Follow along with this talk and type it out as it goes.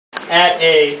at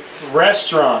a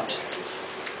restaurant.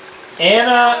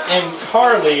 Anna and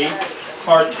Carlie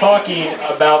are talking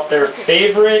about their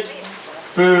favorite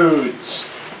foods.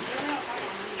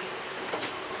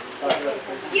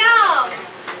 Yum!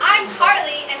 I'm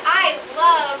Carlie and I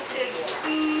love to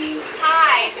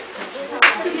hide.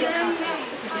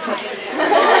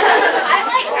 I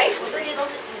like rice.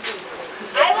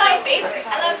 I love favorite.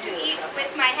 I love to eat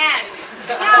with my hands.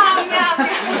 Yum, yum.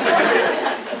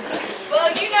 Well,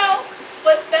 you know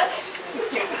what's best?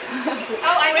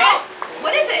 Oh, I know.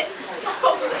 What is it?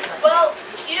 Well,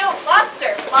 you know,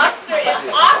 lobster. Lobster is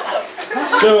awesome.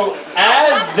 So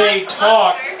as they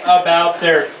talk about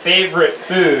their favorite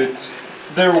foods,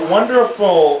 their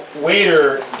wonderful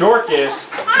waiter, Dorcas,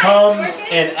 comes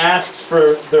and asks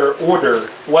for their order,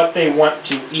 what they want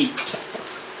to eat.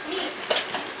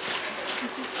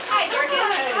 Hi,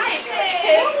 Dorcas. Hi.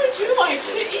 What would you like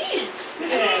to eat?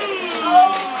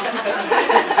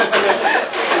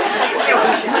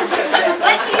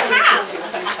 What do you have?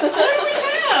 What do we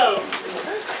have?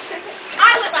 I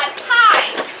would like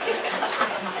pie.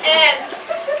 And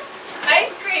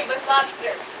ice cream with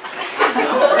lobster.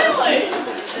 Really?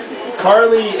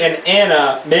 Carlie and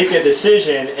Anna make a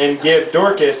decision and give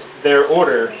Dorcas their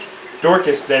order.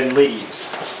 Dorcas then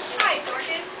leaves. Hi,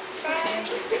 Dorcas. Bye.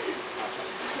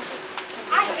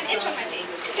 I have an itch on my face.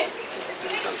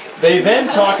 They then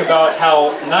talk about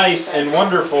how nice and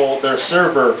wonderful their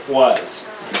server was.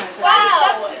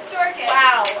 Wow. Dorcas.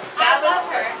 Wow. I love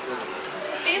her.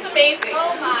 She's amazing.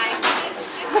 Oh my.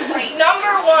 Just great.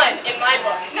 Number one in my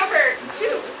book. Number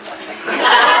 2.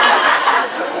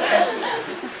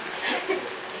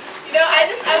 You know, I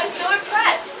was so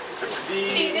impressed.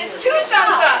 She did 2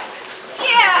 thumbs up.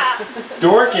 Yeah.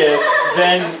 Dorcas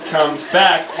then comes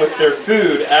back with their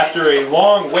food after a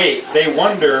long wait. They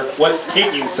wonder what's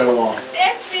taking so long.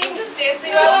 Dancing, just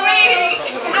dancing all the way.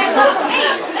 I love it. Hey,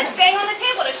 let's bang on the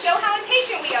table to show how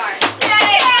impatient we are.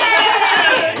 Yay!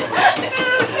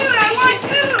 Food, I want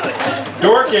food.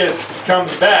 Dorcas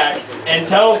comes back and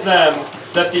tells them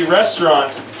that the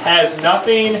restaurant has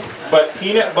nothing but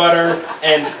peanut butter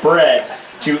and bread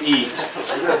to eat.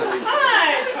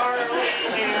 Hi, Carlie.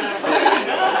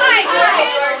 Hi, Hi,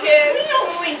 Dorcas. We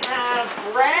only have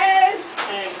bread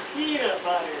and peanut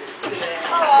butter today.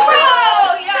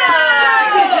 Whoa,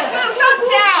 yeah. Boo, thumbs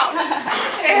down.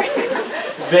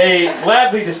 They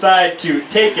gladly decide to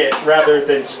take it rather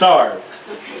than starve.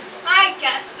 I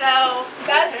guess so.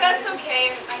 That's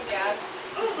okay, I guess.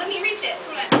 Ooh, let me reach it.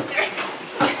 Hold on. There.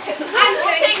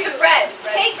 We'll take the bread.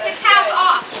 Take the cap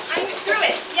off. Unscrew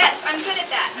it. Yes, I'm good at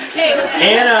that. Okay.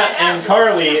 Anna and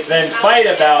Carlie then fight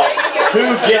about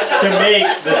who gets to make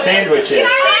the sandwiches. Can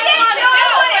I take it? No, I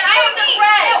want it. I have the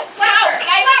bread. No, slap her.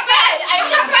 I have the bread. I have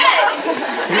the bread.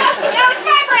 No, it's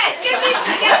my bread. Give me,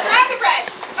 yeah, grab the bread.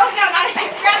 Oh, no, not it.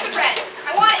 Grab the bread.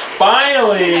 I want it.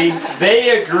 Finally,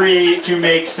 they agree to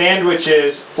make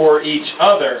sandwiches for each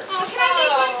other. Oh, can I make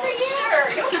one for you? Sure,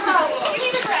 no problem. Give me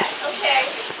the bread. Okay.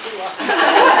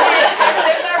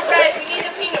 There's our bread. We need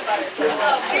the peanut butter.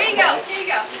 Oh, here you go. Here you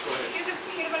go. Here's the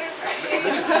peanut butter bread.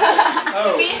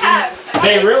 We have.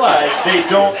 They realize they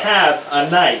don't have a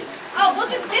knife. Oh, we'll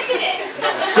just dip it in.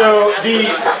 So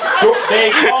they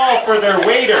call for their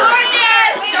waiter. Oh,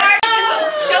 yes. Wait, our chisel.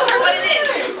 Show her what it is.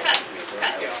 Cut.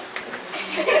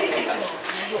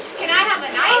 Can I have a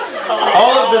knife?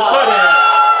 All of a sudden,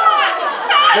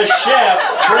 the chef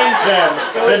brings them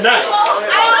the knife.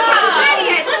 I love how shiny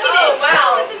it is. Look at it.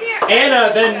 Wow. What's in here?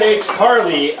 Anna then makes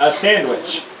Carlie a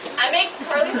sandwich. I make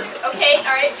Carlie's. Okay,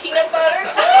 all right, peanut butter.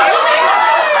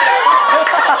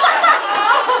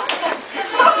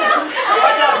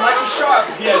 Watch out, it might be sharp.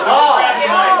 Yeah, don't grab the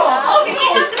knife. Can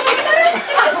you have the peanut butter?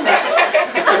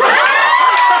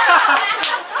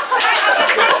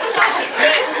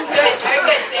 Good, very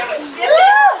good sandwich.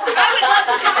 I would love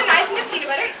to dip a knife in the peanut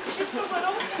butter. Just a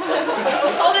little.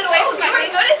 Hold it away from my face.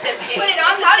 Good at this game. Put it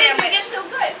on the How did you sandwich. get so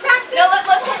good? Practice. No,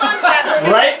 let's hold on to that.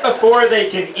 Right before they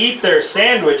can eat their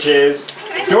sandwiches,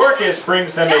 Dorcas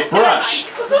brings them a brush.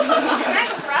 Can I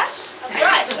have a brush? A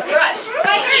brush.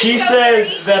 My hair is She so says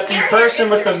dirty. that the person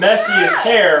with the messiest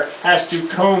hair has to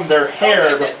comb their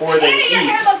hair before they Anna, your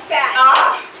hair eat. looks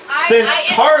bad. Since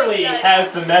Carlie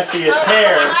has the messiest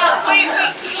hair, Wait.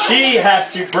 she has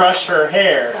to brush her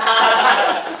hair. I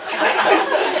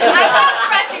love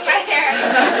brushing my hair.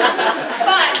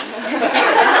 Fun.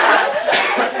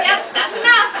 Yep, that's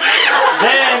enough.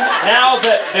 Then, now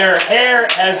that their hair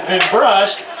has been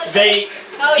brushed, they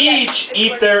each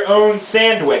eat their own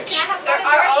sandwich. Can I have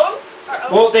Our own?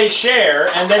 Well, they share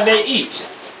and then they eat.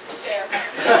 Share.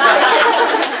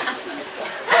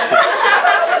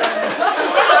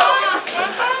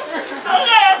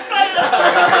 Okay,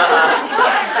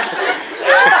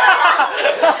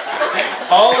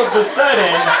 of a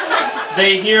sudden,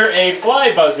 they hear a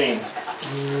fly buzzing.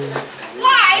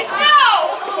 Flies,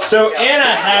 no! So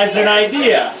Anna has an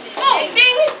idea. Oh,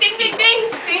 ding, ding, ding,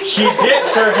 ding, ding. She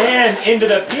dips her hand into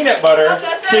the peanut butter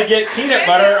to get peanut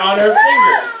butter on her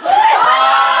finger.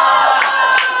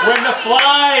 When the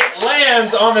fly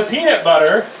lands on the peanut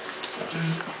butter,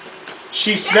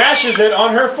 she smashes it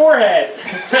on her forehead.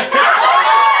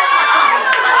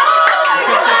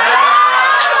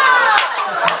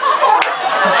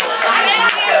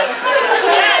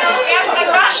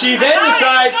 She then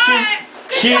decides to...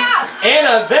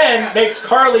 Anna then makes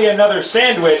Carlie another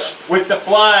sandwich with the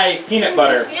fly peanut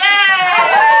butter. Yeah! I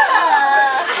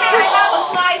have a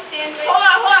fly sandwich. Hold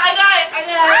on, I got it.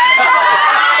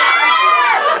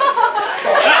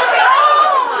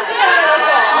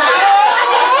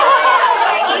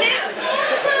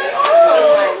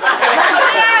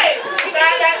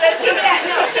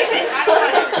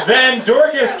 Then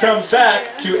Dorcas comes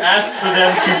back to ask for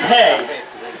them to pay.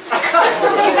 You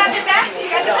got the back? You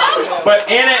got the back? But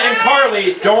Anna and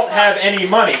Carlie don't have any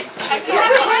money. Do you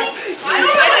have the money? I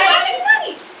don't have any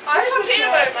money. There's some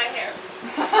peanut butter in my hair.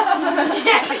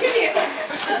 Yes, you do.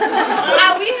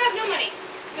 We have no money.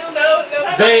 No.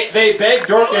 They beg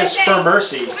Dorcas for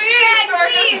mercy. Please,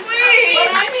 Dorcas, please.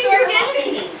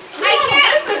 Dorcas, I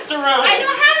can't. Mr. Rose. I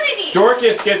don't have any.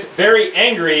 Dorcas gets very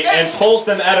angry and pulls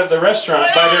them out of the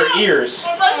restaurant by their ears.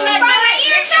 Not my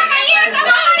ears, not my ears, not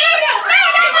my ears. No,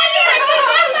 not my ears.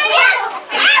 Not my ears.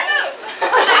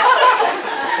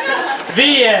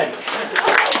 The end.